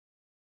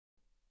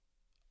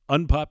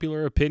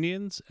unpopular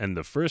opinions, and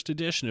the first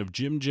edition of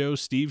Jim Joe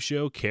Steve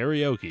Show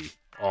Karaoke.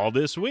 All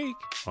this week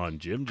on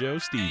Jim Joe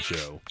Steve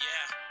Show.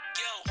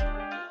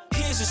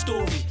 Here's a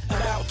story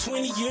about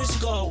 20 years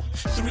ago.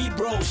 3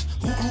 bros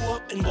who grew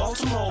up in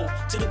Baltimore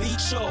to the beach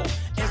show.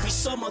 Every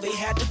summer they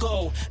had to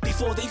go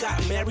before they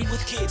got married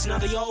with kids. Now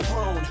they all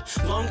grown.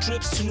 Long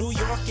trips to New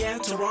York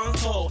and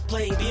Toronto.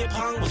 Playing beer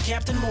pong with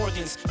Captain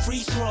Morgan's. Free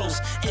throws.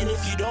 And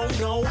if you don't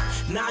know,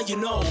 now you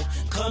know.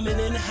 Coming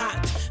in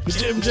hot. The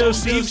Jim Joe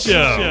Steve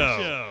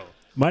Show.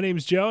 My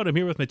name's Joe, and I'm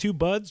here with my 2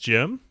 buds,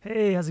 Jim.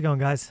 Hey, how's it going,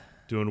 guys?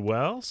 Doing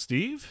well.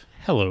 Steve.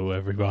 Hello,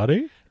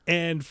 everybody.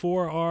 And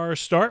for our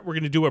start, we're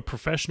going to do a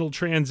professional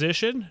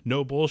transition.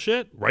 No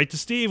bullshit. Right to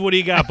Steve. What do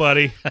you got,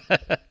 buddy?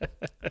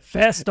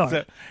 Fast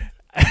start.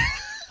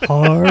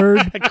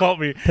 Hard Call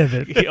me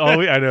pivot.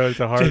 I know it's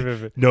a hard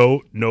pivot.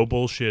 No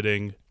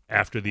bullshitting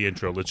after the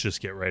intro. Let's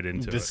just get right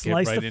into it.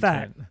 Slice right the into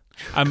fat.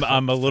 it.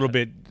 I'm a little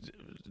bit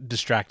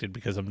distracted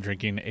because I'm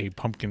drinking a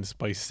pumpkin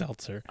spice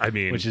seltzer. I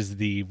mean, which is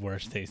the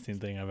worst tasting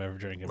thing I've ever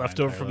drank in my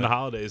leftover entire from life. the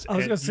holidays. I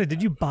was going to say,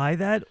 did you buy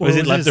that? Or Was it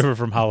this- leftover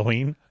from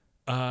Halloween?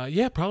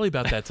 Yeah, probably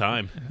about that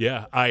time.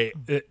 Yeah,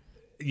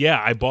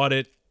 I bought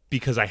it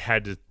because I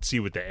had to see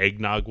what the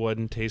eggnog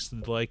one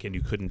tasted like, and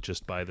you couldn't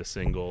just buy the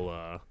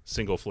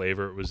single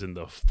flavor. It was in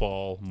the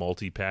fall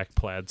multi-pack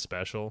plaid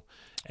special,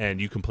 and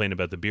you complain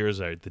about the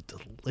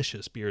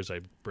delicious beers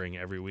I bring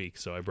every week.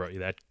 So I brought you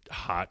that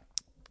hot,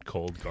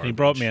 cold garbage. And he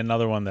brought me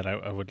another one that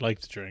I would like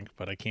to drink,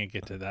 but I can't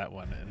get to that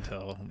one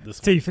until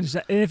this Till one. you finish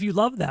that. And if you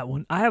love that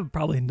one, I have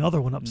probably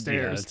another one Yeah,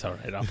 upstairs. it's all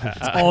right.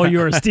 It's all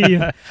yours,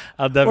 Steve.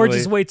 I'll definitely. Or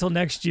just wait till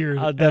next year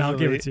and I'll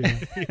give it to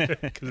you.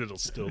 because it'll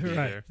still be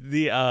Right.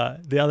 there.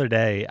 The other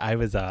day I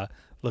was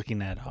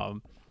looking at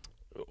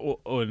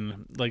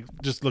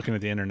just looking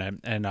at the internet,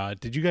 and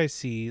did you guys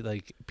see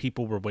like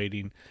people were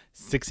waiting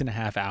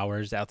 6.5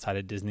 hours outside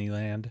of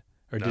Disneyland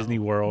or Disney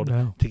World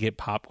to get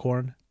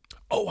popcorn?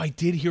 Oh, I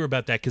did hear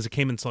about that because it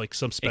came in like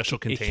some special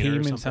container. It came or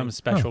in something. some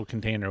special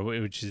container,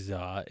 which is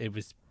it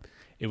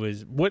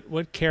was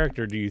what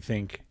character do you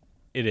think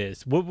it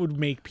is? What would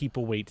make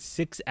people wait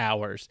 6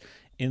 hours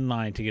in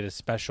line to get a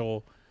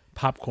special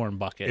popcorn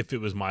bucket? If it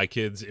was my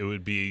kids, it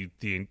would be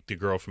the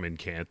girl from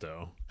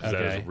Encanto, because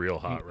that is real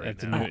hot right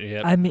That's now.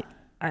 I mean,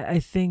 I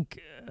think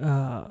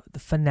the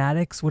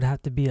Fanatics would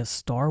have to be a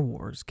Star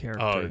Wars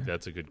character. Oh,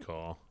 that's a good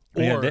call.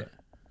 Yeah, Or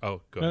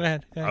go go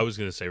ahead. I was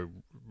going to say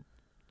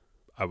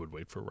I would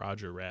wait for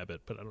Roger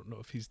Rabbit, but I don't know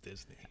if he's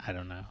Disney. I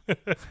don't know.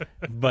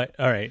 But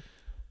all right,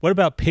 what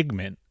about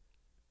Pigment?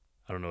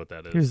 I don't know what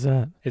that is. Who's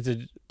that? It's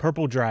a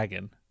purple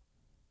dragon.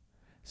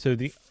 So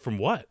From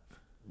what?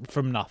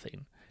 from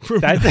nothing.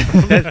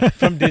 That's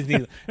from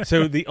Disney.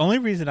 So the only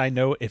reason I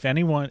know, if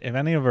any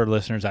of our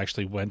listeners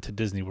actually went to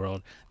Disney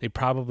World, they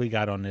probably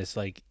got on this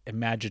like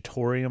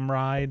Imagitorium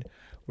ride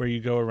where you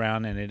go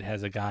around and it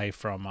has a guy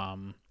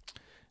from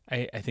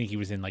I think he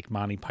was in like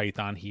Monty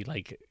Python. He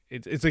like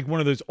it's like one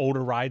of those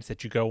older rides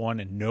that you go on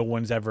and no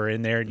one's ever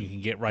in there and you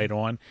can get right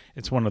on.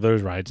 It's one of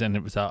those rides, and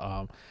it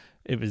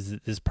was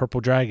this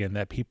purple dragon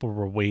that people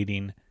were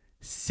waiting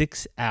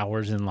 6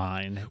 hours in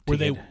line. Were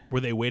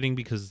they waiting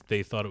because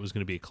they thought it was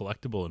going to be a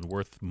collectible and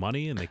worth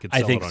money and they could I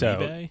sell think it on so.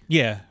 eBay?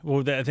 Yeah.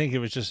 Well, I think it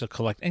was just a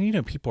collect. And you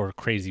know, people are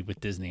crazy with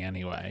Disney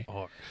anyway.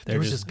 Oh, They're there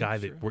was just- this guy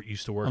that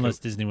used to work Unless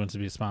Disney wants to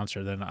be a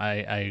sponsor, then I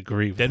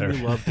agree with Then her.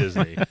 we love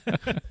Disney.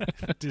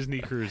 Disney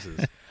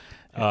cruises.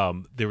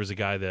 There was a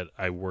guy that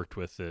I worked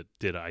with that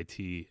did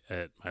IT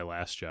at my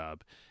last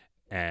job,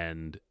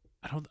 and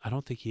I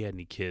don't think he had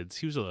any kids.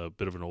 He was a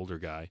bit of an older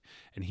guy,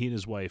 and he and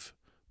his wife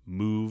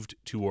moved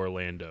to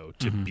Orlando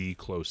to be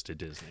close to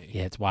Disney.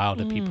 Yeah, it's wild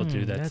that people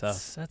do that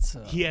stuff. That's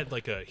He had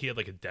like a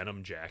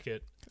denim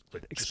jacket,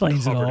 but just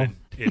Explains it covered all. in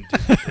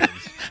Disney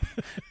pins.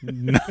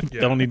 No,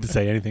 Yeah. Don't need to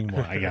say anything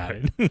more. I got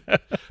it.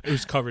 It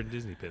was covered in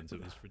Disney pins.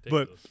 It was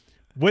ridiculous.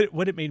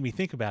 What it made me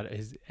think about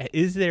it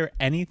is there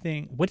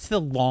anything? What's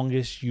the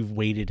longest you've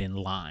waited in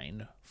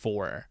line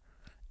for,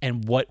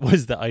 and what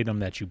was the item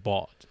that you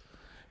bought?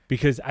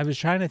 Because I was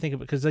trying to think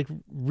of it, because like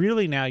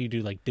really now you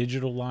do like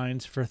digital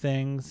lines for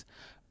things,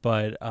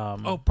 but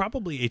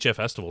probably HF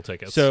Festival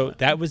tickets. so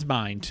that was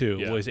mine too.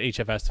 Yeah. Was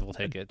HF Festival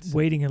tickets.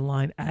 waiting in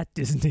line at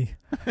Disney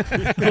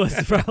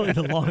was probably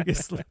the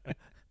longest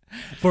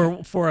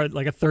for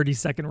like a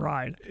 30-second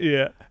ride.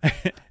 Yeah,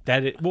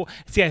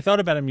 see, I thought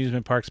about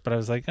amusement parks, but I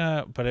was like,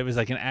 but it was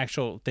like an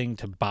actual thing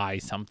to buy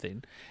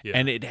something, Yeah.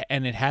 and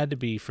it had to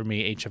be for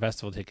me HF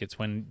Festival tickets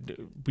when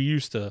we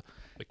used to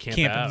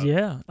camp out.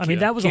 Yeah, I mean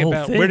Yeah. that was a camp whole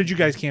out. thing. Where did you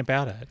guys camp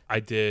out at? I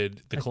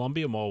did the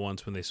Columbia Mall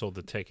once when they sold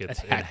the tickets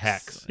At in Hex.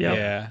 Hex. Yep.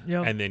 Yeah.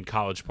 Yep. And then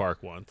College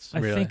Park once. I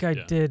Really? think I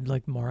Yeah. did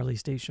like Marley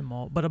Station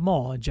Mall, but a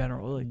mall in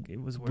general. Like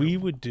it was where We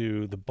would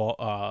do the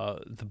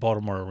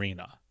Baltimore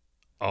Arena.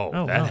 Oh,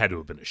 Oh, that wow. had to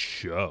have been a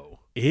show.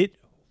 It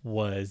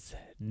was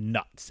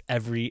nuts.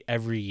 Every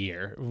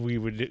year we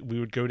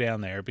would go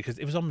down there because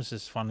it was almost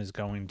as fun as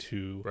going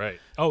to Right.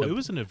 Oh, it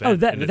was an event. Oh, in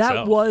that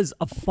itself. was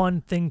a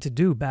fun thing to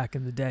do back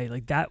in the day.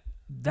 Like that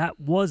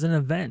was an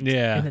event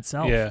in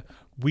itself. Yeah,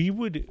 we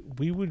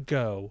would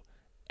go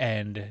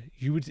and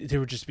there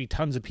would just be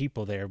tons of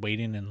people there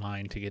waiting in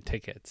line to get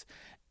tickets,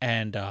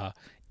 and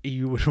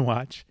you would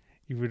watch.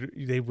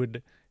 They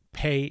would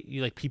pay.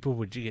 Like people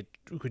would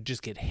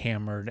just get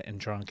hammered and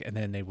drunk, and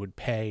then they would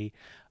pay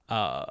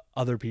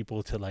other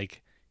people to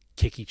like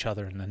kick each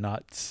other in the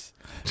nuts.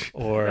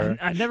 Or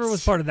I never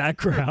was part of that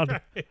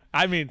crowd.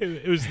 I mean,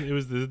 it was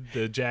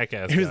the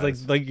jackass. it was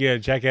guys. like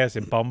jackass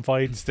and bum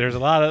fights. There's a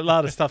lot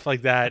of stuff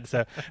like that.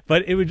 So,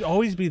 but it would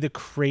always be the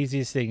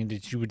craziest thing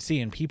that you would see,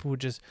 and people would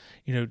just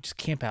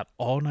camp out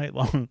all night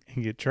long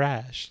and get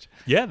trashed.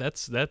 Yeah,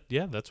 that's what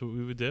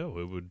we would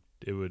do.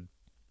 It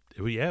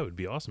would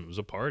be awesome. It was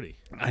a party.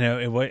 I know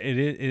it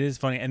is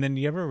funny. And then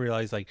you ever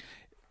realize like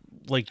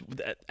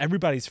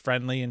everybody's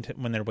friendly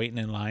when they're waiting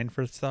in line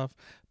for stuff,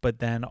 but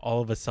then all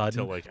of a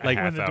sudden, Until like a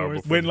half hour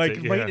before when the like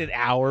ticket- wait an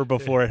hour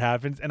before it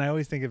happens. And I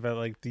always think about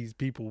like these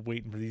people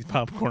waiting for these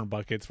popcorn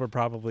buckets were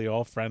probably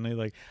all friendly,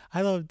 like,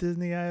 I love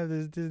Disney, I have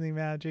this Disney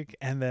magic,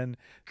 and then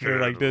they're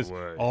Get like out of this, the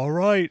way. all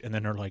right, and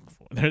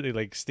then they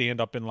like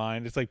stand up in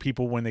line. It's like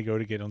people when they go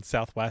to get on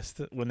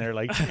Southwest when they're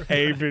like,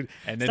 hey, and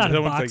then not a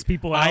someone's box like,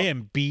 people I out.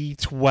 am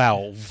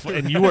B12,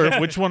 and you are,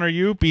 which one are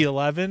you?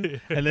 B11,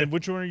 and then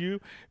which one are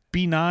you?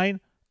 B9.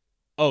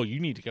 Oh, you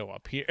need to go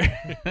up here.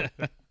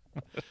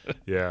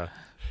 Yeah.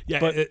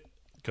 But-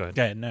 go ahead.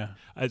 Yeah, no.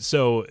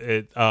 So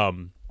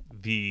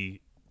the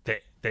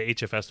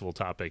HF Festival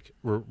topic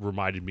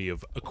reminded me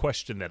of a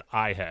question that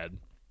I had,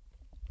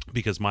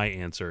 because my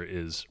answer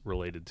is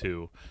related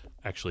to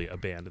actually a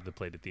band that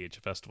played at the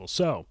HF Festival.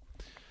 So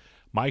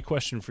my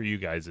question for you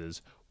guys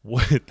is,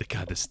 what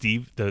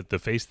the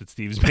face that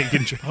Steve's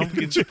making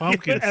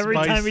Pumpkin Every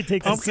spice, time he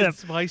takes a pumpkin sip.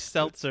 spice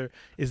seltzer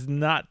is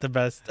not the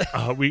best.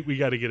 we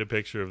got to get a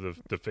picture of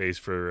the face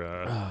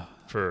for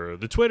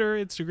the Twitter,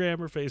 Instagram,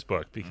 or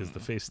Facebook, because the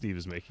face Steve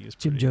is making is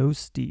Jim Joe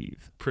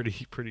Steve.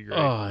 pretty great.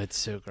 Oh, it's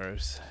so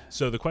gross.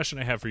 So the question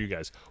I have for you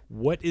guys,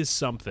 what is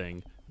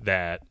something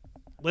that,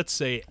 let's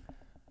say,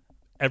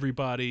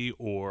 everybody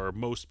or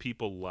most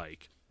people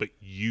like, but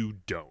you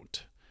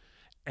don't?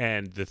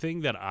 And the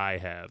thing that I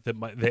have,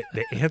 the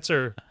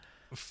answer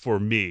for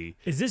me,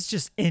 Is this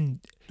just in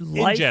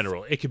life? in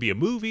general, it could be a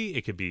movie,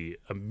 it could be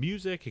a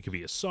music, it could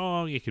be a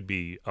song, it could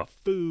be a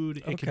food,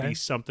 it could Okay. be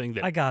something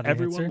I that got an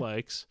everyone answer.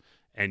 likes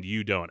and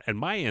you don't. And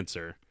my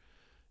answer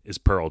is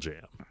Pearl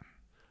Jam.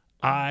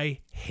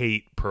 I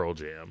hate Pearl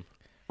Jam.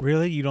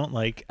 Really? You don't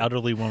like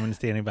elderly woman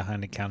standing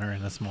behind a counter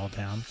in a small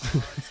town?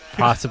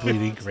 Possibly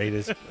the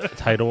greatest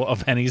title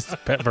of any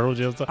Pearl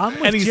Jam song. I'm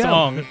with Any Joe.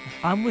 song.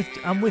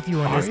 I'm with you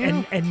on Are this,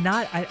 you? and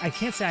not. I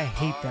can't say I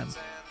hate them,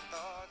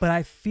 but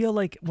I feel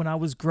like when I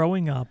was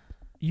growing up,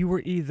 you were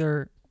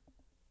either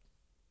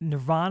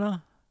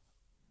Nirvana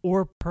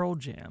or Pearl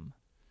Jam.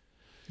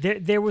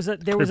 There was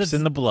Crips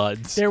in the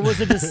Bloods. there was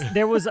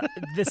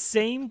the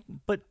same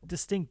but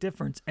distinct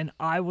difference, and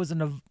I was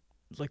a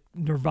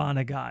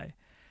Nirvana guy,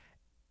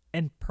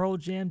 and Pearl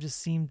Jam just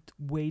seemed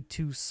way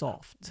too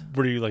soft.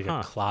 Were you like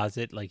Huh. a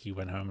closet? Like you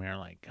went home and you're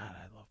like, God,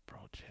 I love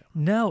Pearl Jam.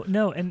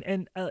 No,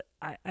 and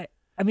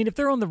I mean, if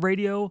they're on the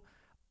radio,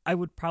 I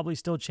would probably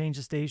still change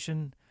the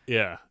station,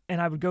 Yeah. and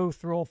I would go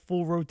through a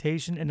full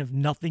rotation, and if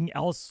nothing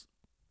else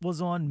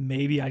was on,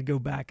 maybe I'd go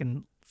back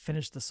and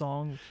finish the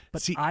song.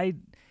 But See-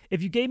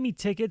 if you gave me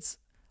tickets,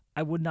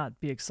 I would not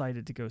be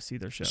excited to go see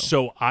their show.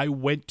 So I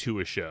went to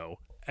a show.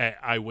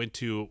 I went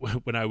to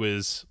when I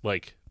was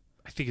like,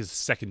 I think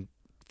it's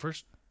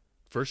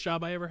first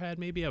job I ever had.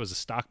 Maybe I was a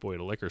stock boy at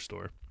a liquor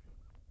store,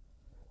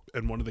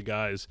 and one of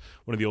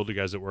the older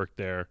guys that worked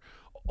there,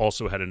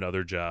 also had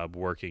another job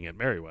working at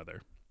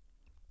Merriweather,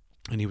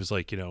 and he was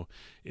like,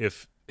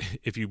 if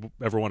you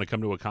ever want to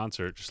come to a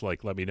concert, just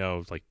like let me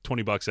know, like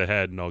 $20 a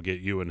head, and I'll get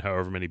you and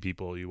however many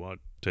people you want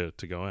to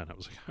go in. I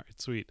was like, all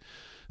right, sweet.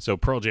 So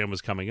Pearl Jam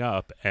was coming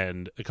up,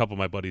 and a couple of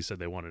my buddies said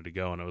they wanted to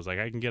go, and I was like,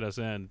 I can get us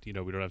in. We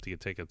don't have to get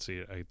tickets.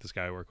 See, this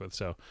guy I work with,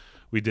 so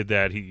we did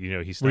that.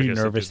 He stuck Were you us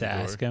into nervous the to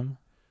door. ask him?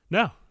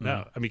 No. I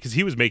mean, because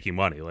he was making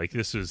money. Like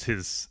this was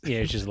his. Yeah,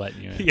 it's just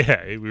letting you in.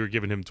 Yeah, we were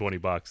giving him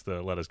 $20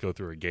 to let us go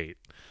through a gate.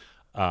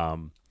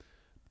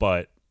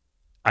 But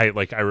I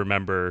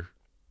remember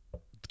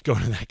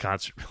going to that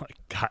concert, like,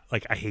 God,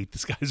 like I hate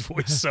this guy's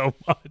voice so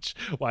much.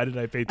 Why did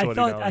I pay $20?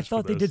 I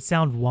thought they did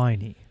sound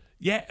whiny.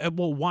 Yeah,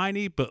 well,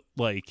 whiny, but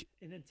like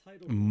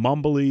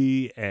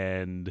mumbly,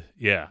 and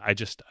yeah, I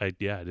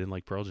didn't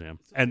like Pearl Jam.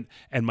 And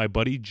my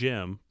buddy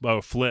Jim,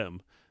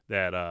 Flim,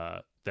 that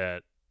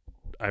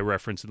I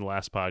referenced in the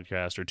last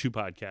podcast or 2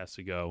 podcasts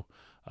ago,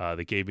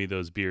 that gave me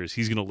those beers.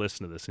 He's gonna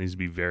listen to this, and he's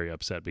gonna be very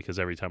upset because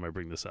every time I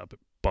bring this up, it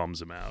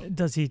bums him out.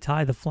 Does he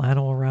tie the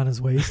flannel around his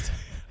waist?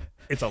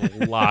 It's a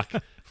lock.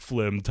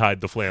 Flim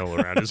tied the flannel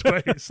around his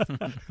waist.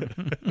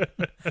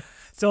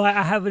 So I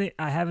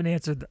haven't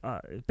answered.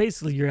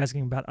 Basically, you're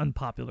asking about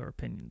unpopular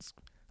opinions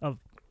of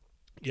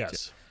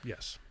Yes.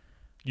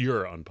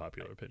 Your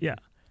unpopular opinion. yeah,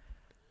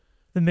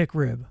 the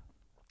McRib.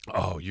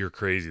 Oh, you're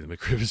crazy. The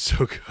McRib is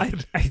so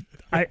good.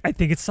 I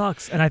think it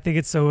sucks, and I think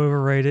it's so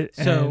overrated.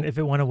 So- and if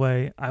it went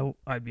away,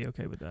 I'd be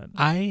okay with that.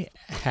 I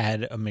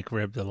had a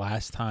McRib the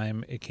last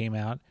time it came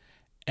out,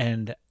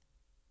 and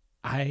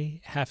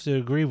I have to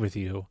agree with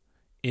you.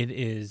 It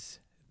is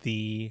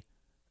it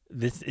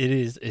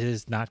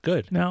is not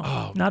good.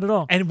 No, not at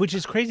all. And which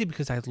is crazy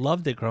because I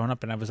loved it growing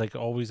up, and I was like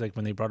always like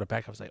when they brought it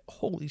back, I was like,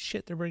 holy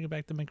shit, they're bringing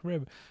back the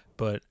McRib,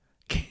 but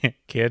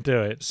can't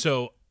do it.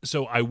 So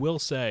I will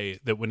say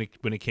that when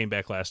it came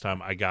back last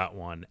time, I got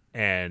one,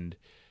 and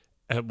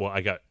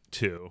I got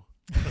two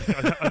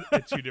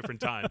at two different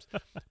times,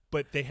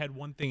 but they had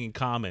one thing in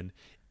common.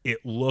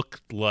 It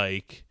looked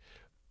like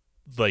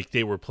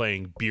they were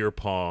playing beer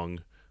pong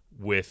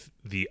with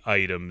the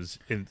items,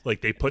 and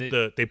like they put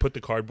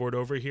the cardboard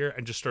over here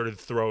and just started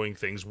throwing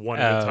things one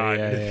at a time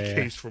in the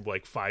case from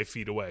like 5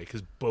 feet away,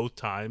 because both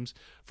times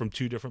from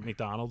two different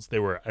McDonald's they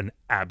were an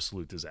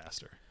absolute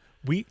disaster.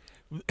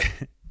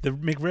 The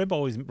McRib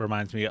always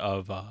reminds me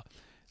of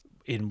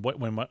when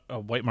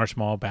White Marsh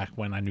Mall, back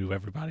when I knew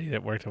everybody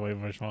that worked at White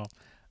Marsh Mall.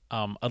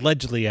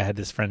 Allegedly, I had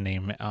this friend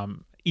named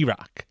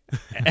Iraq,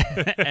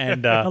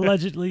 and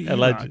allegedly,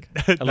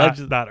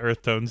 not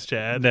Earth Tones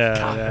Chad. No,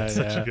 that's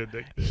such a good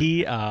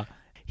nickname.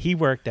 He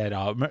worked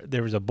at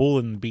there was a Bull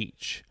in the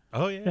Beach.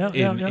 Oh yeah,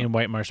 in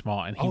White Marsh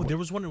Mall, and there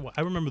was one.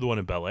 I remember the one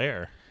in Bel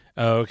Air.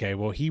 Oh, okay.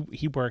 Well, he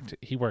worked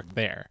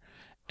there,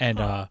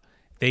 and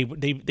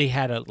they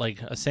had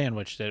a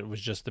sandwich that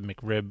was just the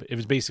McRib. It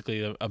was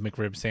basically a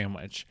McRib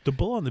sandwich. The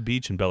Bull on the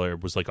Beach in Bel Air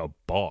was like a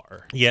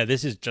bar. Yeah,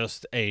 this is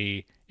just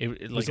a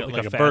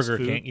fast Burger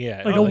food? King.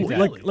 Yeah,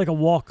 like a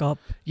walk up.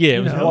 Yeah, it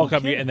was a walk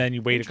up, Okay. and then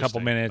you wait a couple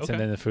Interesting. minutes, Okay.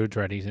 and then the food's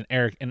ready.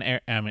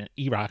 And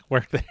Iraq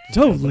worked there.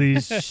 Holy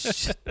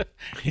shit.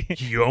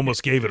 You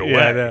almost gave it away.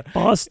 Yeah,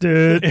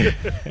 Busted.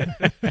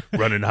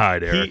 Run and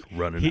hide, Eric.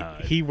 Run and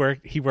hide. He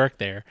worked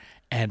there,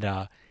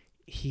 and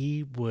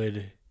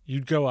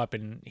you'd go up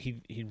and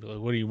he'd be like,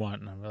 "What do you want?"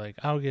 And I'm like,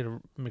 "I'll get a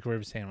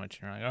McRib sandwich."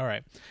 And you're like, "All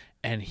right,"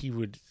 and he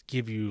would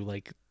give you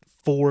like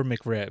 4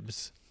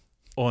 McRibs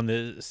on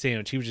the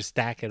sandwich. He would just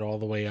stack it all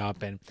the way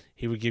up, and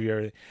he would give you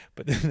everything.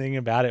 But the thing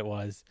about it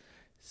was,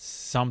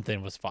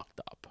 something was fucked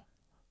up.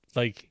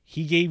 Like,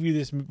 he gave you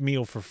this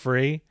meal for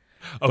free.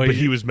 But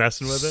he was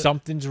messing with it?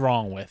 Something's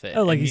wrong with it.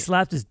 Oh, like And he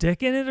slapped his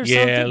dick in it or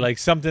something? Yeah, like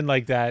something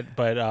like that.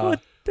 But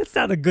What? That's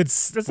not a good.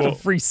 That's not a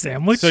free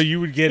sandwich. so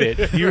you would get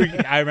it.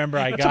 I remember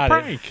I got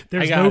a prank. it.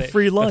 There's I got no it.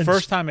 free lunch. The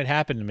first time it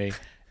happened to me,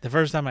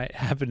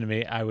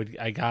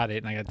 I got it,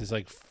 and I got this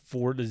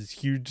this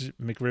huge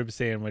McRib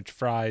sandwich,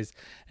 fries,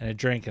 and a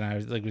drink, and I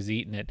was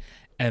eating it,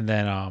 and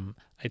then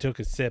I took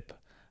a sip.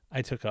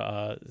 I took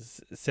a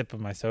sip of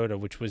my soda,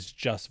 which was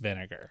just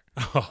vinegar.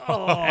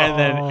 And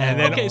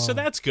then Okay, so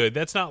that's good.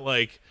 That's not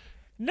like,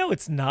 no,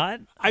 it's not.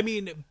 I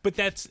mean, but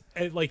that's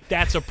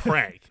that's a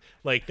prank.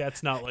 Like,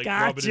 that's not like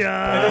rubbing his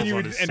Gotcha. balls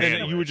on his and then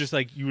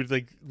sandwich. you would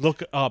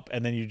look up,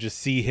 and then you just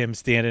see him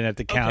standing at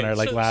the counter,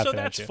 Okay, laughing so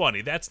that's at you.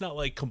 funny. That's not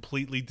like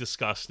completely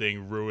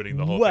disgusting, ruining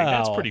the whole thing.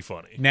 That's pretty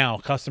funny. Now,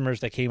 customers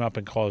that came up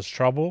and caused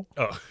trouble.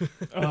 Oh,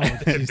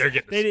 geez. they're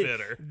getting a They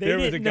spitter. They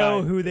didn't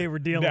know who they were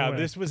dealing Now, with.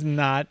 this was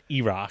not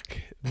Iraq.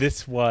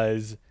 This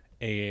was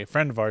a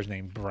friend of ours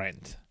named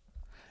Brent.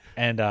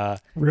 And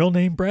Real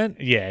name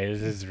Brent? yeah, it was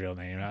his real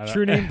name.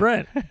 True name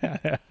Brent.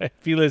 If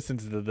he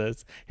listens to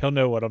this, he'll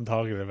know what I'm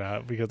talking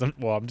about, because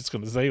I'm just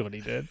going to say what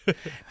he did.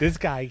 This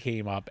guy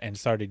came up and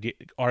started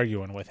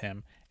arguing with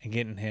him and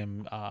getting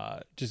him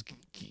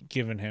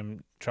giving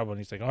him trouble. And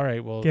he's like, "All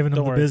right, well, Giving him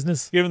don't the worry."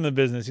 business. Give him the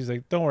business. He's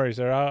like, "Don't worry,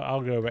 sir.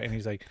 I'll go back." And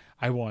he's like,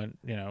 "I want,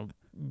 a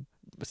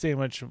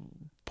sandwich,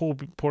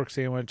 pulled pork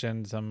sandwich,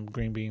 and some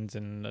green beans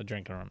and a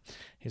drink on them."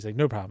 He's like,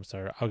 "No problem,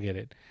 sir. I'll get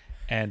it."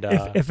 And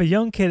If a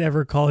young kid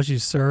ever calls you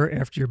sir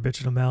after you're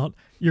bitching him out,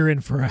 you're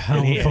in for a hell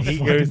of a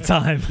fucking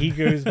time. He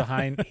goes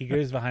behind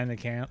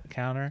the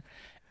counter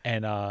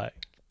and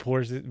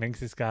makes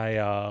this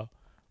guy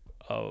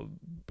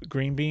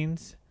green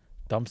beans,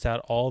 dumps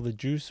out all the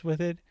juice with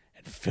it,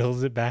 and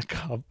fills it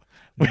back up.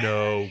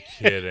 No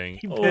kidding.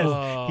 He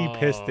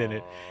pissed in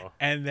it.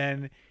 And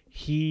then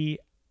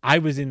I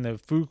was in the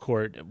food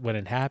court when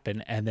it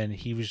happened, and then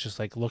he was just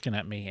like looking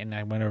at me, and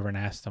I went over and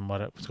asked him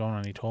what was going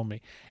on. He told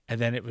me,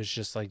 and then it was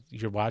just like,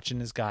 you're watching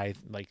this guy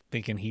like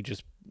thinking he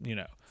just,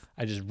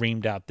 I just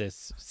reamed out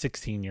this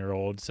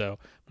 16-year-old, so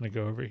I'm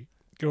gonna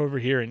go over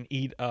here and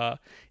eat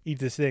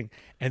this thing.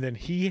 And then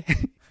he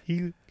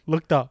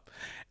looked up,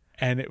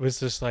 and it was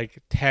just like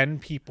 10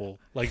 people,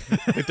 like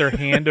with their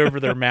hand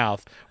over their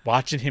mouth,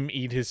 watching him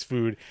eat his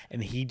food,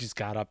 and he just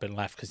got up and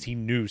left because he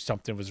knew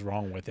something was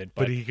wrong with it.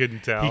 But he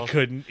couldn't tell. He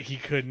couldn't. He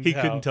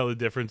couldn't tell the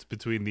difference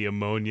between the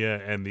ammonia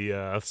and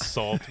the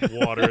salt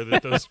water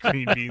that those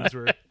green beans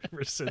were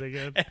sitting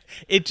in.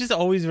 It just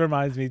always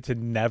reminds me to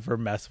never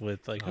mess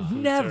with like a food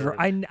Never.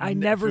 service. I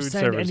never food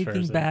send service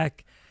anything person.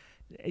 back.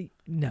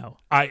 No.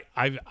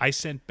 I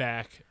sent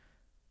back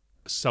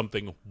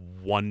something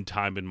one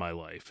time in my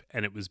life,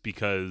 and it was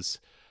because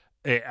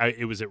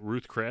it was at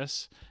Ruth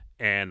Chris,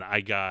 and I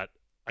got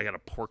a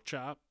pork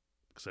chop,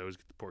 because I always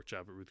get the pork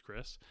chop at Ruth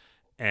Chris,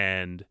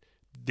 and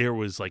there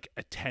was like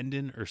a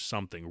tendon or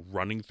something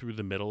running through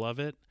the middle of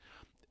it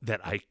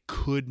that I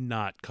could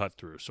not cut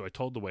through. So I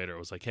told the waiter, I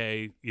was like,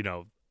 "Hey,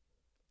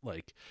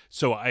 like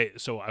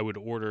I would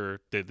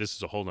order. This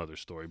is a whole nother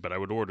story, but I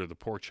would order the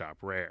pork chop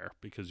rare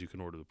because you can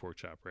order the pork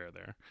chop rare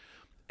there,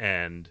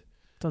 and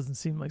Doesn't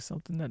seem like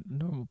something that a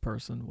normal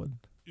person would.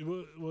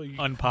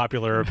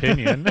 Unpopular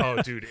opinion.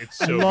 Oh, dude, it's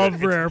so Love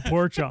good. rare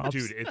pork chops.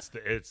 Dude, it's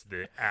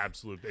the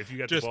absolute. If you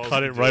got Just the balls cut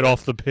to it do right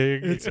off the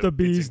pig. It's the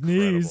bee's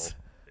incredible. knees.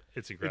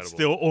 It's incredible. It's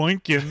still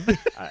oinking.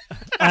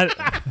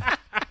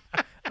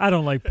 I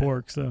don't like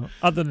pork, so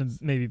other than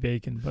maybe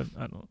bacon, but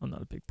I'm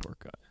not a big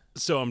pork guy.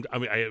 So I'm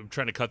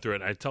trying to cut through it,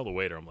 and I tell the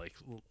waiter, I'm like,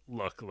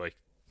 look, like,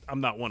 I'm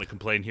not one to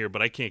complain here,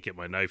 but I can't get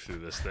my knife through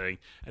this thing.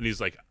 And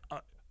he's like,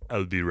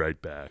 I'll be right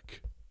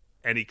back.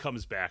 And he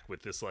comes back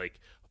with this like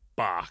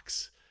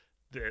box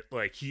that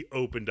like he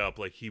opened up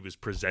like he was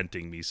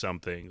presenting me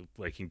something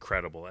like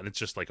incredible, and it's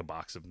just like a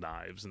box of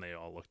knives, and they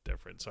all look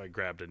different. So I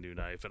grabbed a new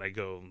knife, and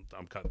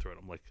I'm cutting through it.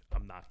 I'm like,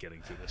 I'm not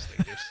getting through this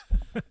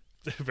thing.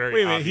 Very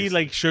Wait, he obvious.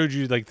 like showed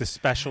you like the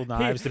special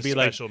knives to be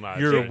Special like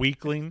knives, you're yeah. a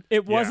weakling.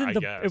 It wasn't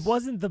guess. it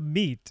wasn't the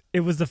meat.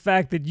 It was the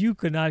fact that you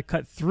could not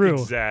cut through.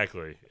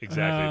 Exactly.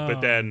 But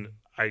Oh. then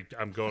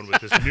I'm going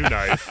with this new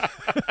knife.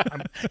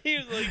 He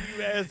was like,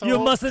 you asshole. You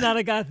must have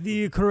not got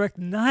the correct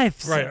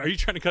knife. Right. sir. Are you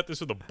trying to cut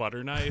this with a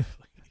butter knife?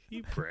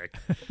 You prick.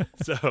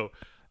 So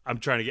I'm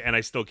trying to get, and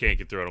I still can't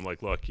get through it. I'm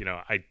like, look,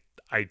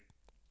 I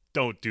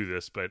don't do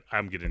this, but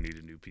I'm going to need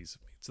a new piece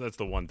of meat. So that's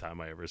the one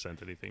time I ever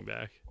sent anything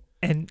back.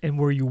 And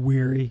were you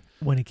weary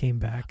when it came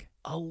back?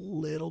 A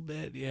little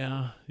bit.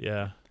 Yeah.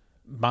 Yeah.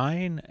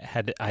 Mine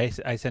had I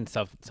sent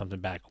something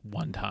back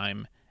one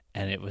time,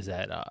 and it was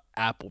at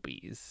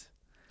Applebee's.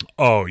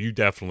 Oh, you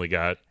definitely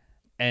got.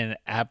 And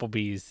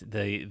Applebee's,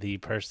 the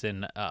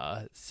person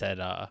said,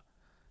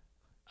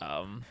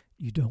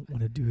 You don't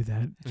want to do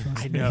that.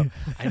 Trust I me. know,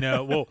 I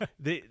know. Well,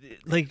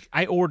 like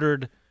I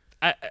ordered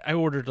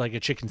like a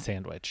chicken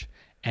sandwich,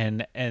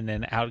 and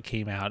then out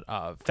came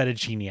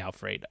fettuccine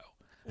Alfredo.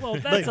 Well,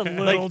 that's a Like,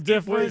 little it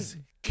different. was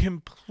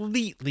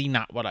completely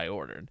not what I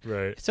ordered.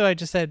 Right. So I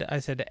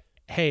said,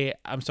 hey,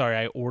 I'm sorry,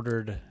 I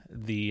ordered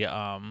the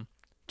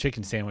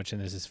chicken sandwich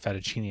and this is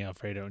fettuccine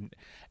Alfredo,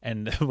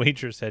 and the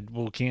waitress said,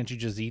 well, can't you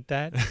just eat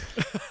that?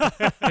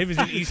 It was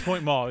in East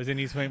Point Mall.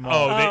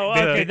 Oh,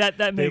 okay,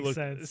 that makes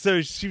sense.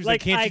 So she was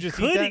like, can't I you just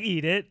could eat that?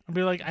 eat it. I'd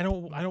be like, I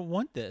don't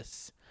want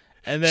this.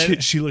 And then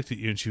She looked at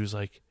you and she was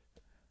like,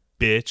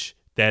 bitch,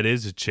 that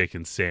is a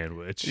chicken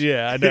sandwich.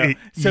 yeah, I know.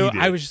 So Eat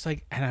it. I was just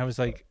like, and I was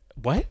like,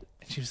 what?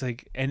 And she was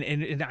like,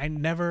 and I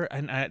never,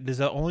 this is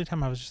the only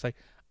time I was just like,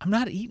 I'm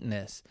not eating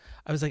this.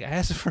 I was like, I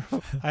asked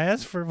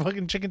for a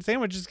fucking chicken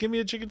sandwich. Just give me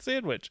a chicken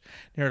sandwich.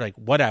 And they're like,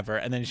 whatever.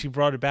 And then she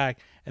brought it back.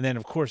 And then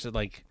of course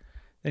then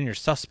you're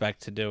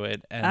suspect to do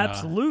it. And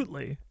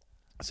Absolutely.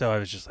 so I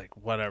was just like,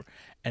 whatever.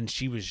 And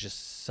she was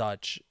just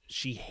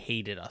she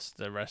hated us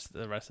the rest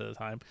of the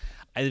time.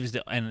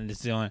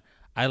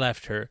 I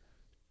left her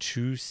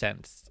 2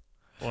 cents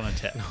on a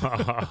tip.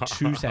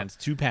 2 cents,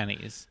 2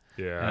 pennies.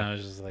 Yeah. And I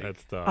was just like,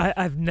 That's tough.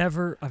 I've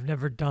never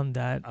done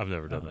that. I've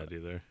never done that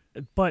either.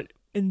 But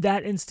in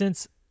that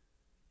instance,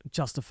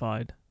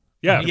 justified.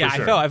 Yeah. yeah,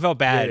 for sure. I felt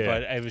bad, Yeah, yeah.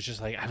 but I was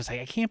just like,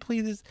 I can't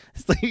believe this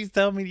lady's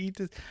telling me to eat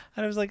this.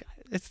 And I was like,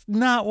 it's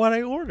not what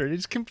I ordered.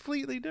 It's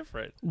completely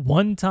different.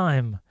 One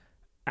time,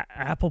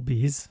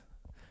 Applebee's,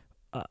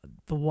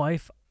 the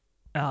wife,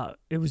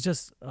 it was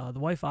just the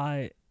wife,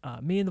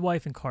 me and the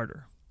wife and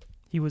Carter.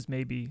 He was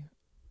maybe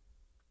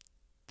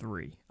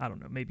 3. I don't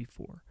know, maybe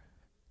 4.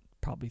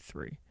 Probably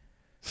 3.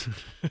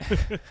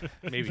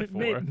 Maybe 4.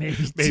 Maybe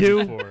Maybe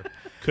 2. 4.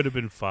 Could have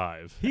been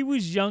 5. He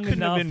was young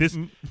Couldn't have enough.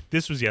 been-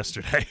 This was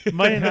yesterday.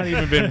 Might have not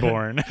even been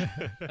born.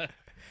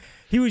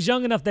 He was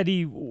young enough that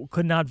he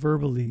could not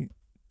verbally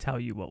tell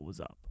you what was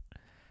up.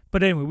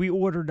 But anyway, we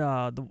ordered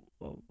an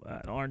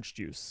orange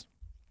juice,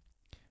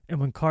 and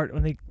when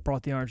they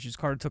brought the orange juice,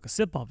 Carter took a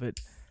sip of it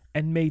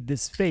and made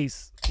this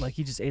face like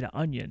he just ate an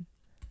onion.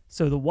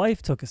 So the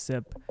wife took a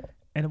sip,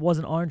 and it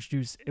wasn't orange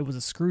juice; it was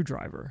a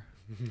screwdriver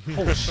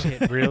Oh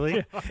shit!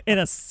 Really? in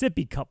a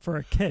sippy cup for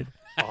a kid.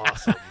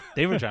 Awesome.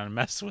 They were trying to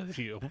mess with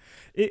you.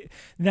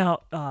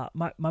 Now,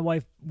 my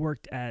wife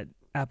worked at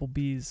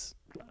Applebee's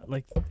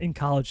like in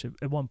college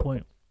at one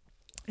point,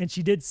 and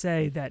she did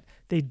say that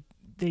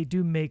they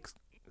do make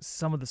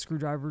some of the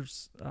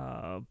screwdrivers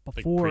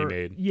before,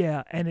 pre-made.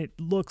 yeah, and it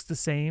looks the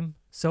same.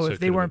 So So if it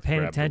they could've weren't paying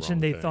grabbed the attention,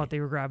 wrong they thing. thought they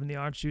were grabbing the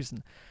orange juice,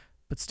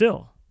 but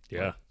still,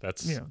 Yeah.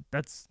 That's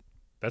that's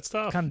that's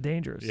tough. kind of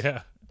dangerous.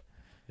 Yeah.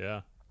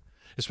 Yeah.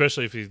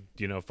 Especially if you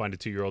find a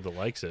 2-year-old that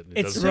likes it and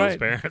it It's doesn't tell his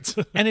right. parents.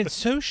 And it's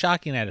so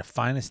shocking at a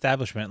fine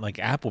establishment like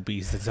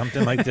Applebee's that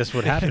something like this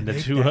would happen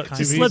to two It people.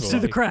 slips through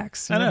the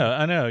cracks. you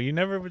I know. You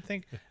never would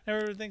think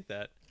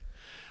that.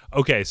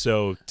 Okay,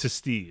 so to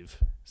Steve,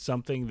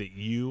 something that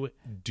you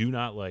do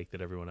not like that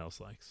everyone else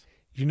likes.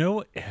 You know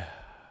what?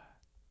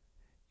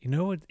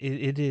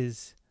 It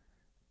is.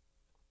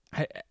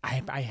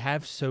 I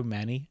have so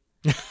many.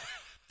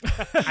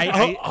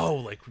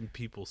 Like when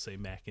people say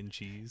mac and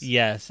cheese.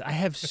 Yes, I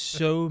have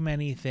so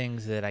many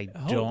things that I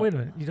don't. Wait a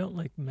minute, you don't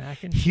like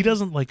mac and cheese? He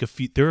doesn't like a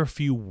few. There are a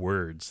few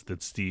words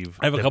that Steve.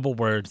 I have a couple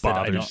words that I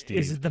bother don't. Steve.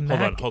 Is it the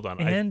mac Hold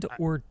on.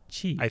 or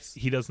cheese?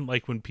 He doesn't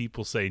like when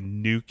people say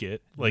nuke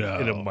it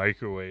in a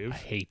microwave. I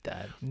hate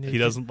that. He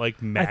doesn't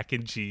like mac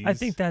and cheese. I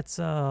think that's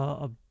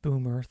a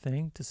boomer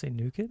thing to say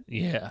nuke it.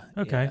 Yeah.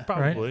 Okay. yeah.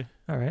 probably.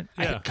 All right.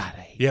 Yeah. I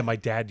hate Yeah, my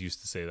dad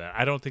used to say that.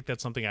 I don't think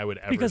that's something I would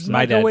ever Because say.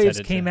 My dad said microwaves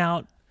it came too.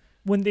 out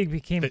when they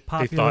became They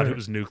popular. thought it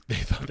was They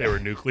thought they were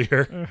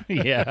nuclear.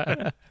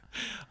 yeah.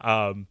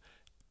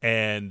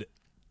 And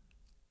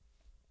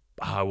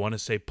I want to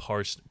say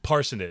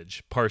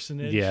parsonage.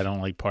 Parsonage. Yeah, I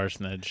don't like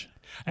parsonage.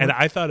 And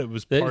I thought it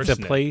was It's parsnip.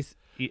 a place.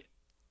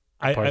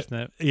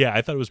 Parsnip.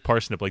 I thought it was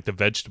parsnip, like the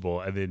vegetable,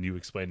 and then you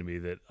explained to me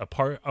that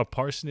a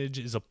parsonage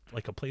is a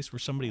place where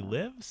somebody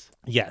lives.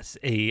 Yes,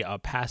 a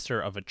pastor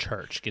of a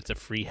church gets a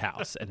free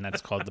house, and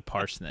that's called the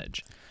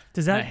parsonage.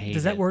 Does I that hate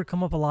does that it. word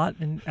come up a lot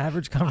in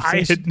average I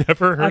conversation? had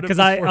never heard Because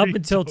it before up you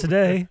until told me.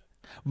 today.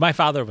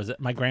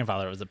 My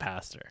grandfather was a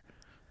pastor,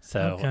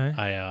 so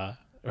Okay.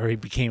 or he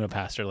became a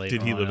pastor later.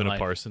 Did he on live in a life.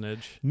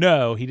 parsonage?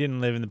 No, he didn't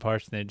live in the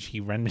parsonage.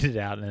 He rented it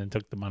out and then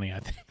took the money.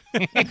 I think.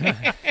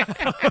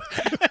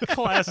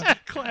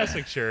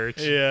 Classic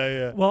church.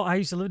 Yeah. Well, I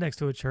used to live next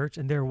to a church,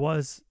 and there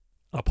was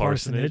a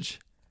parsonage,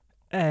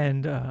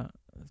 and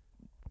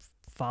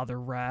Father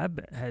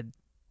Rab had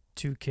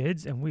 2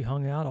 kids, and we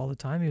hung out all the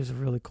time. He was a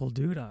really cool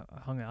dude. I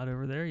hung out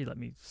over there. He let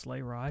me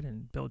sleigh ride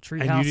and build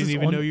tree And houses. you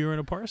didn't even know you were in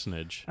a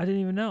parsonage. I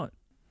didn't even know it.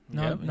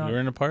 No, Yeah, you're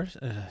in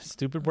a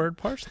stupid word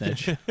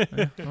parsonage.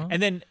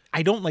 And then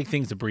I don't like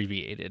things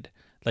abbreviated.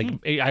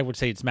 Like I would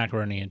say it's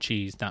macaroni and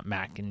cheese, not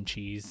mac and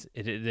cheese.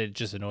 It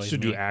just annoys So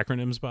me. do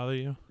acronyms bother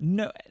you?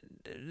 No,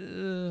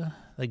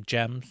 like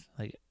gems,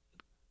 like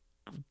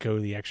go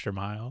the extra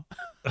mile.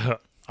 Oh,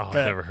 I've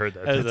never heard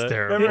that. That's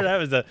terrible.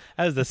 Remember that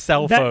was a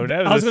cell phone.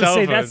 That I was going to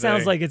say that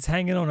sounds like it's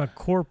hanging on a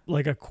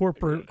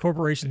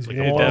corporation's Like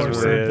wall it or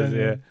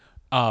does,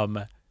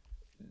 something.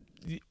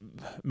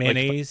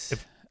 Mayonnaise.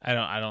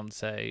 I don't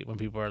say when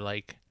people are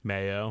like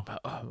Mayo.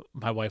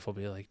 my wife will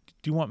be like,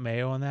 "Do you want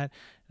mayo on that?"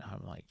 And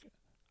I'm like,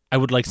 "I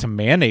would like some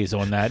mayonnaise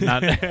on that."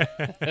 Not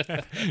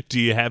Do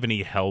you have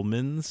any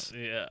Hellmann's?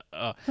 yeah.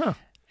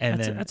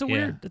 And And that's a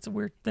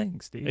weird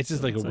thing, Steve. It's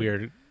just So like a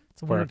weird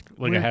it's a quirk.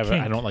 weird, Like weird I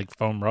kink. don't like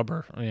foam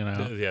rubber. You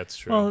know. Yeah, it's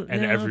true. Well,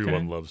 and yeah, everyone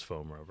okay. loves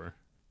foam rubber.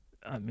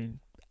 I mean,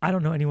 I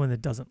don't know anyone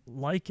that doesn't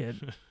like it,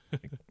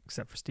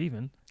 except for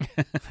Steven.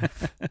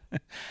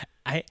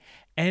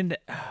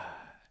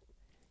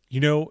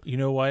 You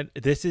know what?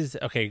 This is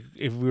okay.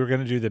 If we were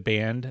gonna do the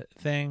band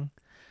thing,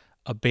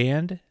 a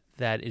band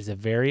that is a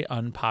very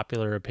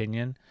unpopular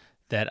opinion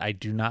that I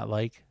do not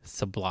like,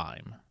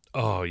 Sublime.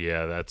 Oh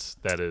yeah,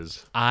 that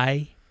is.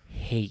 I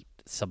hate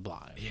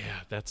Sublime.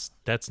 Yeah, that's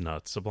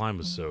nuts. Sublime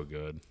was so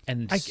good.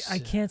 And I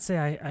can't say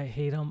I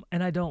hate them,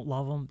 and I don't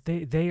love them.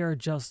 They are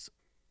just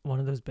one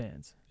of those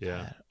bands.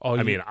 Yeah. all I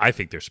you- mean, I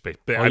think they're space.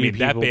 all I you mean,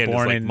 that people band is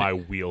born like in- my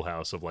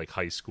wheelhouse of like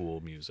high school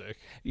music.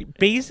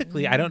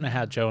 basically, I don't know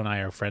how Joe and I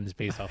are friends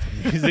based off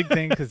of music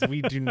thing because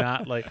we do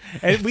not like,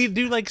 and we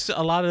do like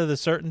a lot of the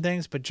certain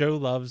things, but Joe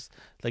loves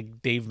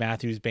like Dave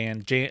Matthews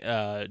Band,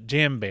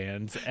 jam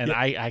bands, and Yeah.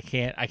 I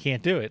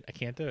can't do it. I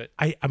can't do it.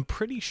 I'm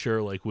pretty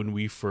sure like when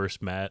we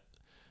first met,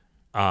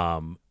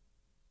 one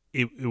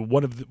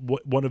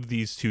of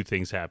these two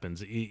things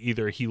happens.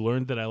 Either he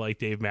learned that I like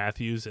Dave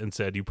Matthews and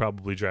said you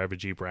probably drive a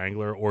Jeep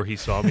Wrangler, or he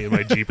saw me in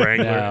my Jeep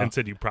Wrangler No. and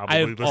said you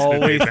probably listen to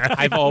Dave Matthews.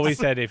 I've always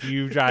said if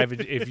you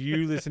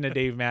listen to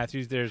Dave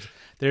Matthews, there's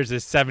a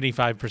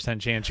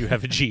 75% chance you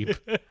have a Jeep.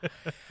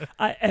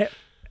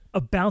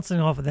 Bouncing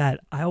off of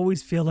that, I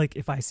always feel like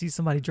if I see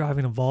somebody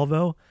driving a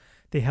Volvo,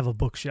 they have a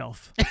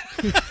bookshelf.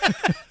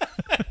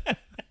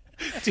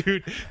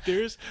 Dude,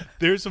 there's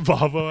a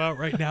Volvo out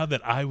right now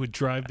that I would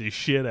drive the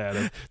shit out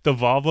of. The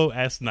Volvo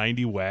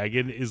S90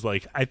 wagon is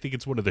like, I think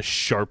it's one of the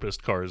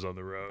sharpest cars on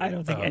the road. I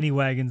don't think any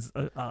wagon's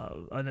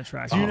an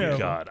attraction. Oh know,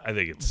 God, I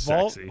think it's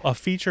sexy. A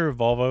feature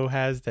Volvo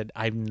has that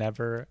I've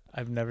never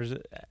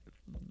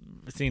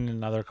seen in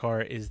another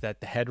car is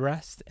that the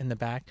headrest in the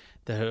back,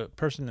 the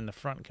person in the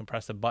front can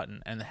press a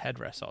button and the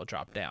headrests all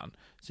drop down,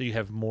 so you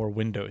have more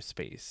window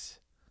space.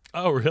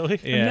 Oh, really?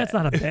 I mean, that's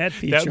not a bad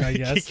feature, I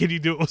guess. Can you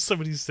do it while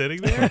somebody's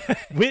sitting there?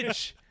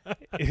 Which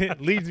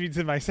leads me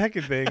to my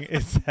second thing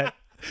is that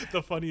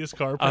The funniest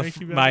car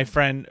prank you've my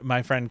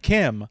ever- friend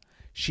Kim,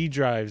 she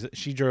drove a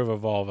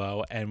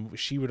Volvo, and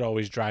she would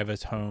always drive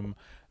us home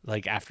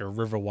like after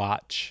River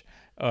Watch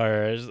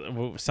or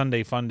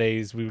Sunday Fun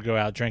Days. We would go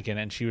out drinking,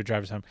 and she would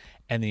drive us home,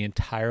 and the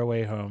entire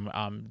way home,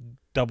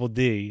 Double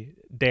D,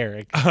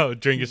 Derek. Oh,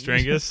 Dringus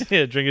Dringus.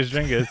 Yeah,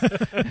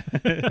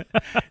 Dringus.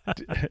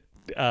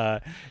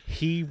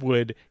 He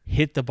would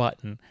hit the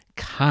button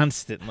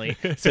constantly,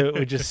 so it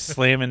would just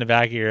slam in the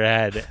back of your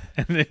head,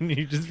 and then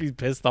you'd just be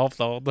pissed off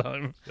the whole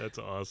time. That's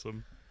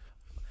awesome.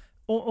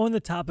 On the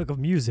topic of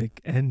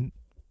music and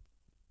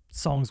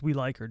songs we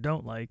like or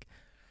don't like,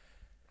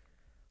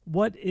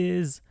 what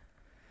is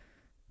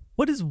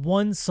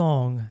one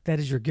song that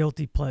is your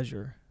guilty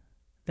pleasure?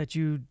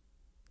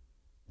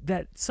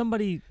 that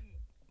somebody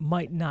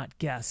might not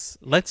guess?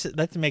 Let's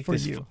make For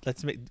this you.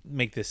 let's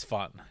make this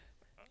fun.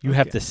 You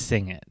have to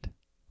sing it.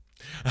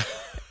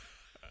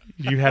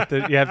 You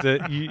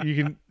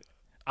can.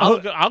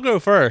 I'll go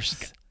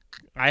first.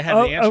 I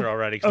have the answer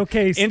already. 'Cause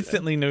Okay, I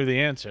instantly know the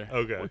answer.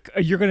 Okay.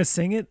 You're gonna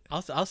sing it?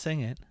 I'll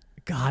sing it.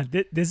 God,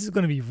 this is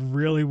gonna be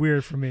really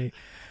weird for me.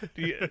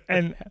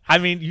 And I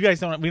mean, you guys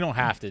don't. We don't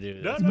have to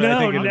do this. No, but I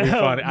think it'll be no,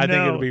 funny. I think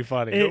no. it'll be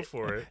funny. Go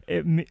for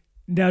it.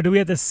 Now, do we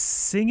have to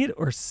sing it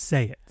or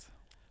say it?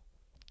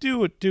 Do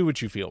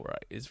what you feel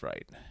right is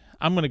right.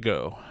 I'm gonna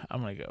go.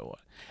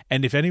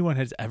 And if anyone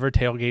has ever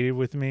tailgated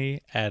with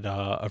me at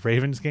a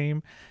Ravens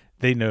game,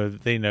 they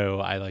know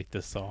I like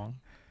this song.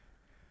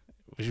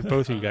 Which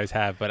both of you guys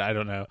have, but I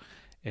don't know.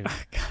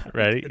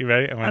 Ready? You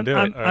ready? I'm gonna do it.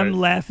 All I'm right.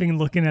 laughing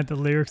looking at the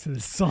lyrics of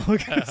this song.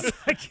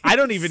 I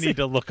don't even need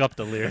to look up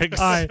the lyrics.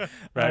 All right,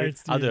 Right?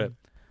 I'll do it.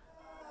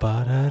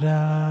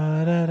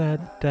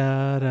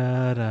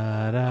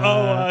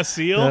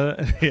 Seal?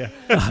 Yeah.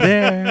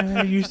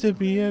 There used to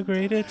be a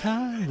greater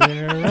time.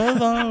 We're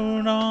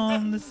alone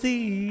on the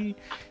sea.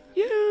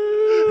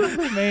 You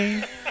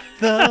remain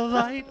the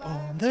light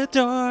on the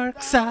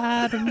dark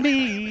side of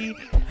me.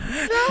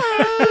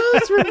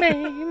 Those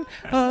remain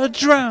a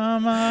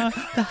drama.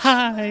 The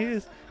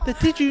highs.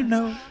 Did you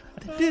know?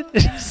 Did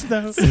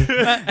snow?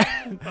 There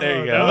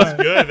you go. That was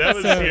good. That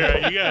was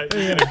here. You got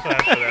to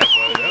clap for that,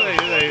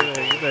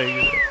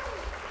 buddy.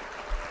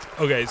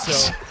 Okay,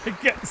 so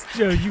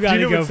Joe, you gotta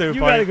know go. what's so You funny?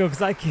 gotta go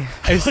because I can't.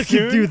 As I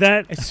can do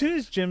that. As soon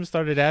as Jim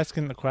started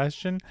asking the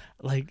question,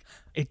 like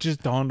it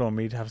just dawned on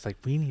me. I was like,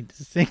 we need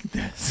to sing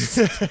this.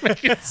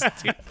 Make it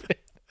stupid.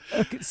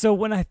 Okay, so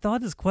when I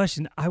thought this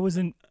question, I was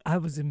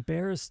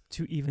embarrassed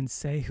to even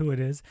say who it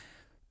is,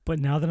 but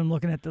now that I'm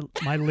looking at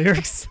my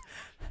lyrics,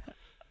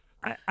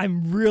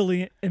 I'm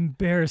really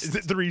embarrassed. Is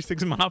it 3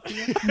 6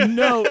 Mafia?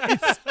 No,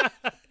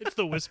 it's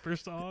the Whisper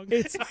song.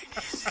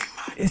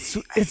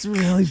 it's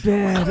really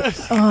bad.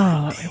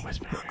 Oh,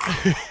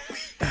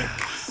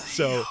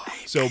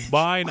 So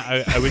mine,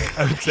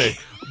 I would say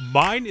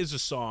mine is a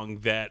song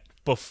that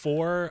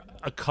before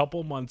a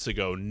couple months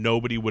ago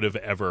nobody would have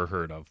ever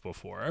heard of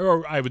before,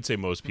 or I would say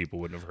most people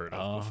wouldn't have heard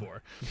of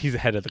before. He's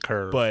ahead of the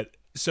curve. But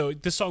so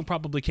this song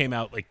probably came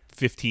out like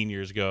 15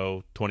 years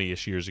ago,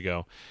 20-ish years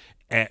ago.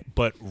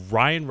 But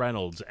Ryan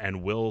Reynolds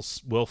and Will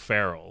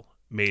Ferrell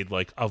made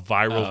like a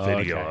viral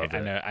video of it.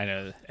 I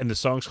know. And the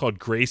song's called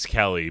Grace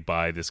Kelly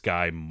by this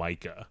guy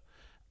Micah.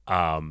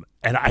 And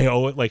I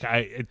owe it like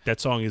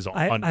that song is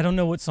on. I don't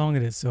know what song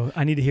it is, so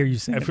I need to hear you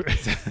sing it.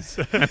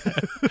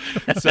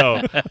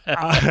 So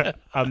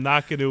I'm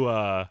not going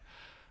to.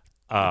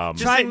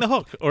 Just sing the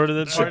hook or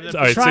the. All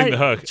right, sing the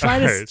hook.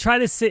 Try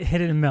to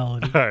hit it in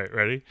melody. All right,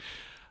 ready?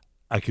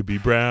 I could be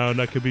brown,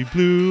 I could be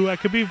blue, I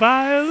could be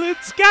violet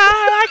sky,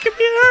 I could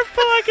be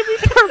purple, I could be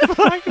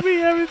purple, I could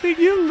be everything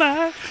you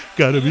like.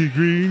 Gotta be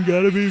green,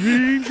 gotta be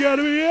green,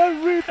 gotta be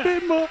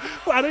everything more.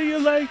 Why don't you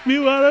like me?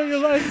 Why don't you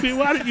like me?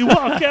 Why don't you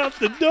walk out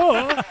the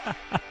door?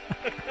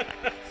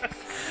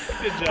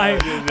 Good job.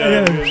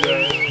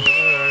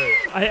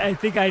 I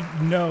think I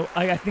know.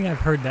 I think I've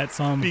heard that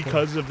song before.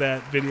 Because of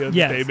that video that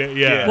Yes. they made?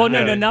 Yeah. Well,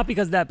 no, not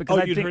because of that. Because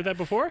Oh, I you'd think, heard that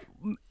before?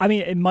 I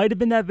mean, it might have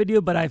been that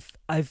video, but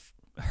I've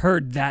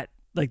heard that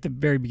like the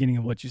very beginning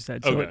of what you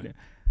said. So Okay.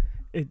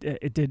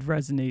 it did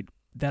resonate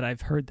that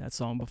I've heard that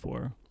song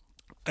before.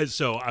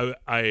 So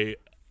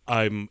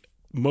I'm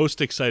most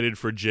excited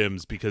for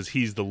Jim's because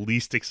he's the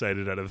least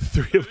excited out of the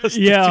three of us.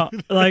 Yeah, to do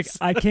this. like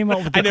I came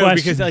up with the I know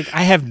question. because like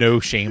I have no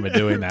shame in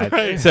doing that.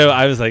 Right. So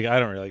I was like, I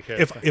don't really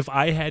care. If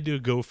I had to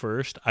go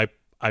first, I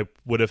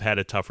would have had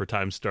a tougher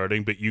time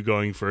starting, but you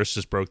going first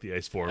just broke the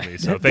ice for me.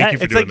 So thank you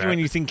for it's doing like that. when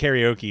you sing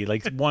karaoke,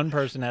 like one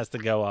person has to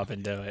go up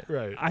and do it.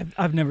 Right.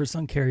 I've never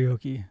sung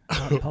karaoke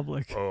out in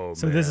public. Oh,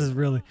 so this man. is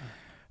really.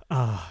 Wait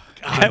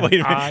a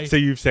minute. So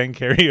you've sang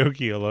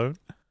karaoke alone?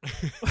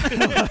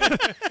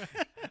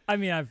 I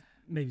mean, I've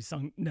maybe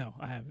sung. No,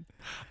 I haven't.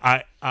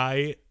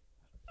 I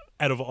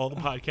out of all the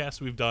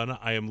podcasts we've done,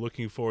 I am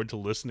looking forward to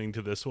listening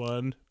to this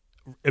one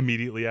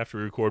immediately after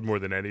we record more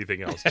than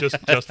anything else. Just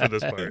for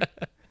this part.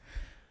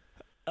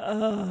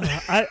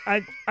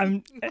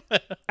 I'm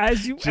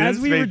as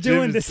we were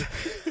doing this,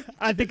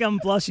 I think I'm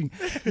blushing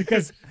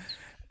because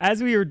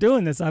as we were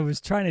doing this, I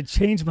was trying to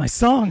change my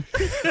song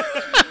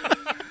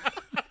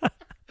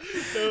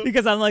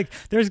because I'm like,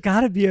 there's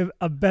got to be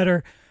a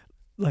better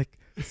like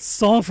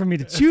song for me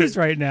to choose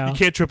right now. You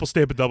can't triple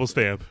stamp and double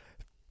stamp.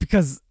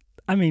 Because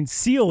I mean,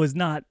 Seal is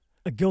not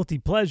a guilty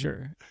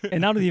pleasure,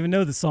 and I don't even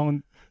know the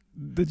song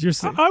that you're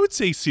saying. I would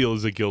say Seal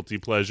is a guilty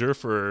pleasure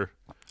for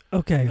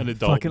Okay, an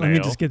adult fuck it. Let me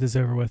male. just get this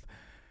over with.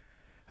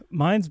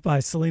 Mine's by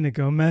Selena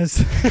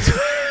Gomez.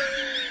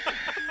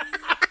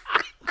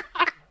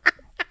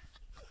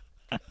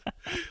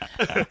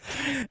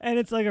 And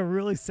it's like a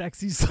really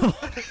sexy song.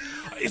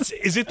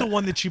 Is it the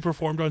one that she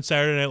performed on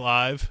Saturday Night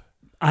Live?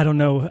 I don't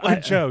know.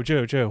 Joe,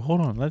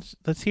 hold on. Let's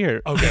hear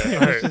it. Okay,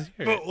 all Let's right. just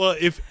hear it. Well,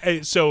 if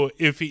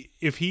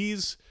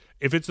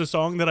it's the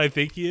song that I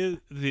think it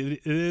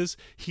is,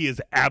 he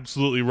is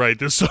absolutely right.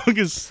 This song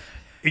is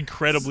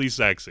incredibly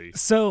sexy.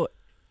 So,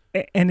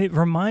 and it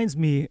reminds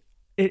me.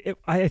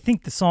 I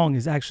think the song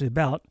is actually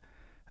about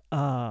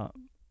a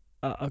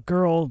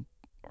girl.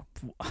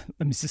 Let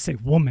me just say,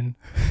 woman,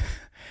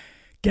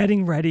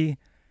 getting ready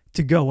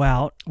to go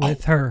out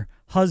with her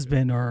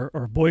husband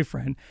or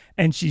boyfriend,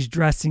 and she's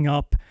dressing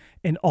up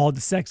in all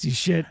the sexy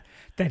shit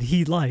that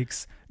he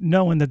likes,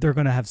 knowing that they're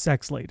going to have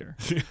sex later.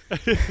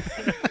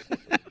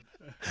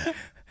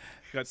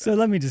 So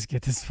let me just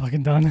get this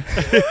fucking done.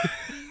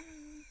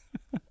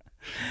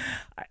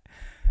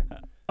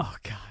 Oh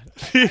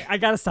God, I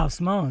gotta stop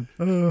smiling.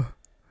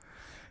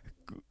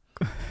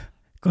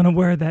 Gonna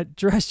wear that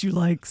dress you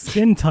like,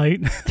 skin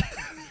tight.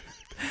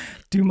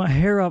 Do my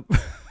hair up,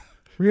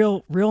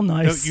 real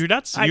nice. No, you're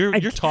not.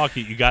 You're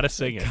talking. You gotta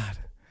sing it.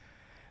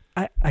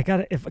 God. I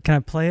gotta. Can I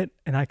play it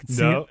and I can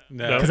sing it?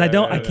 No, because I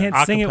can't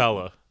sing it.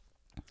 Acapella.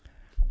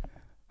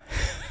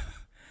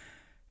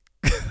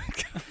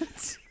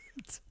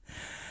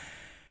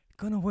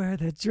 Gonna wear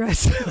that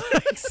dress.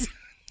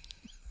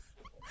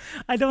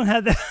 I don't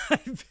have that high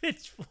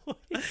pitch voice.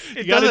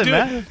 It doesn't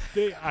matter.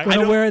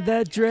 Gonna wear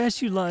that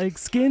dress you like,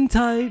 skin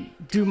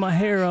tight. Do my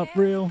hair up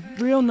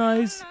real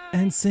nice,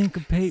 and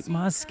syncopate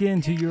my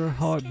skin to your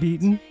heart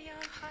beating.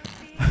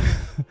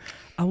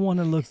 I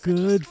wanna look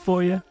good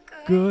for you.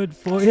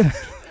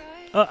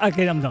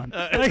 Okay, I'm done.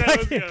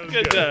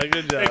 Good job.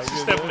 Thanks for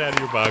stepping out of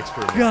your box for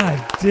a minute. God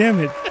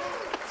damn it.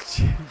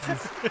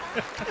 Jesus.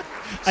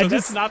 So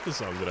that's not the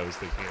song that I was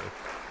thinking of.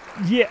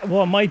 Yeah,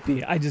 well, it might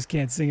be. I just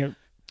can't sing it.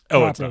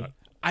 Oh, it's properly. not.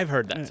 I've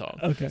heard that song.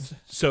 Okay.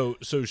 So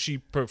she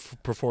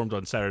performed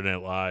on Saturday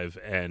Night Live,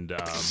 and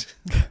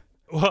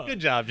well, good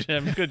job,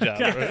 Jim. Good job.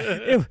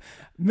 God,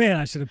 man,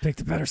 I should have picked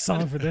a better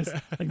song for this.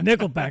 Like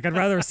Nickelback. I'd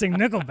rather sing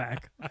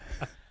Nickelback.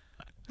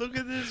 Look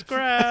at this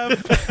graph.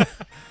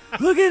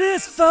 Look at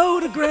this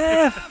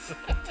photograph.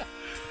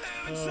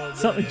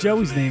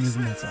 Joey's name is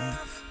in that song.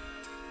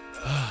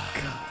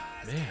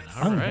 Man,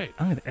 all right.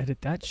 I'm gonna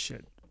edit that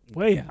shit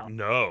way out.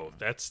 No,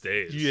 that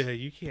stays. Yeah,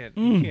 you can't.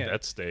 You can't.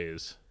 That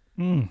stays.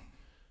 We're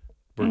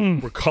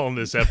calling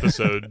this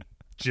episode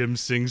Jim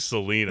Sings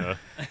Selena.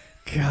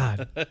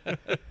 God.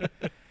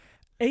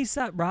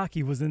 A$AP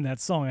Rocky was in that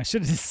song. I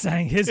should have just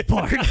sang his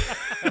part.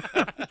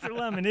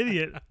 I'm an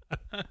idiot.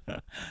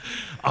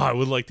 I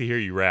would like to hear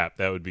you rap.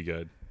 That would be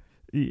good.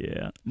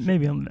 Yeah,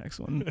 maybe on the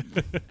next one.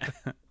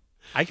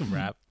 I can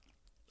rap.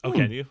 Oh,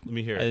 can you? Let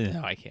me hear it.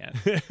 No, I can't.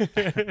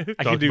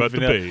 I can do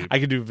vanilla. I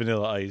can do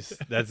Vanilla Ice.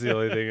 That's the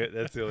only thing.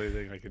 That's the only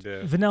thing I can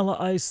do. Vanilla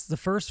Ice, the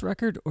first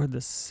record or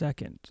the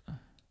second?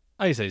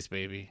 Ice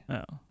Baby.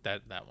 Oh,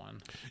 that one.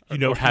 You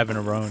know, or Having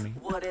a Roni.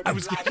 that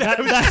was a good.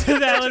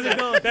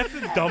 That's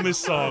the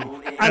dumbest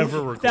song ever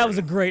recorded. That was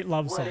a great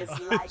love song.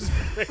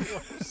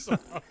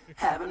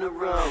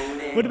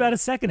 What about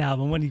his second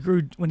album when he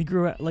grew like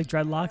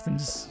dreadlocks and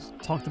just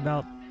talked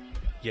about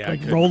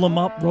like roll them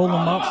up?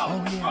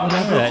 Oh yeah,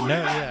 whatever.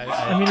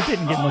 I mean, it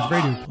didn't get much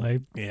radio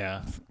play.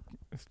 Yeah.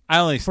 I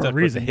only stuck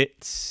with the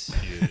hits.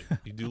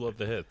 You do love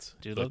the hits.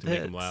 Do love to the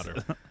make hits. them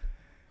louder.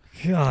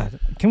 God,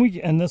 can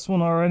we end this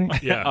one already?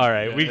 Yeah. All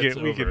right, yeah, we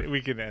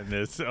can end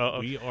this.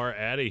 We are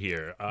out of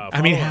here.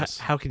 I mean,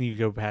 how can you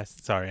go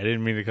past? Sorry, I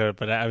didn't mean to cut it,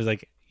 but I was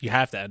like, you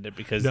have to end it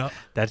because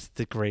that's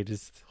the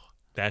greatest.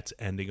 That's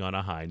ending on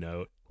a high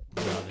note.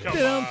 Go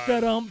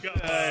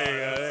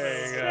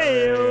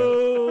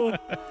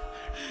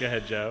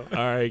ahead, Joe. All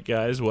right,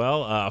 guys.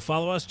 Well,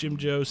 follow us, Jim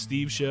Joe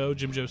Steve Show,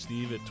 Jim Joe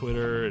Steve at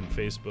Twitter and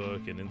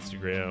Facebook and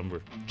Instagram.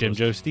 We're Jim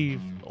Joe Steve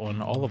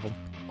on all of them.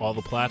 All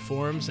the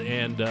platforms.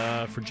 And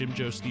for Jim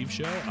Joe Steve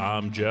Show,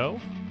 I'm Joe.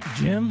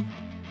 Jim.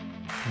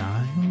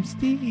 I'm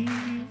Steve.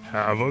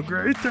 Have a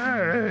great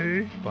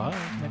day. Bye.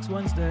 Next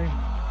Wednesday.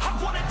 I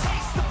wanna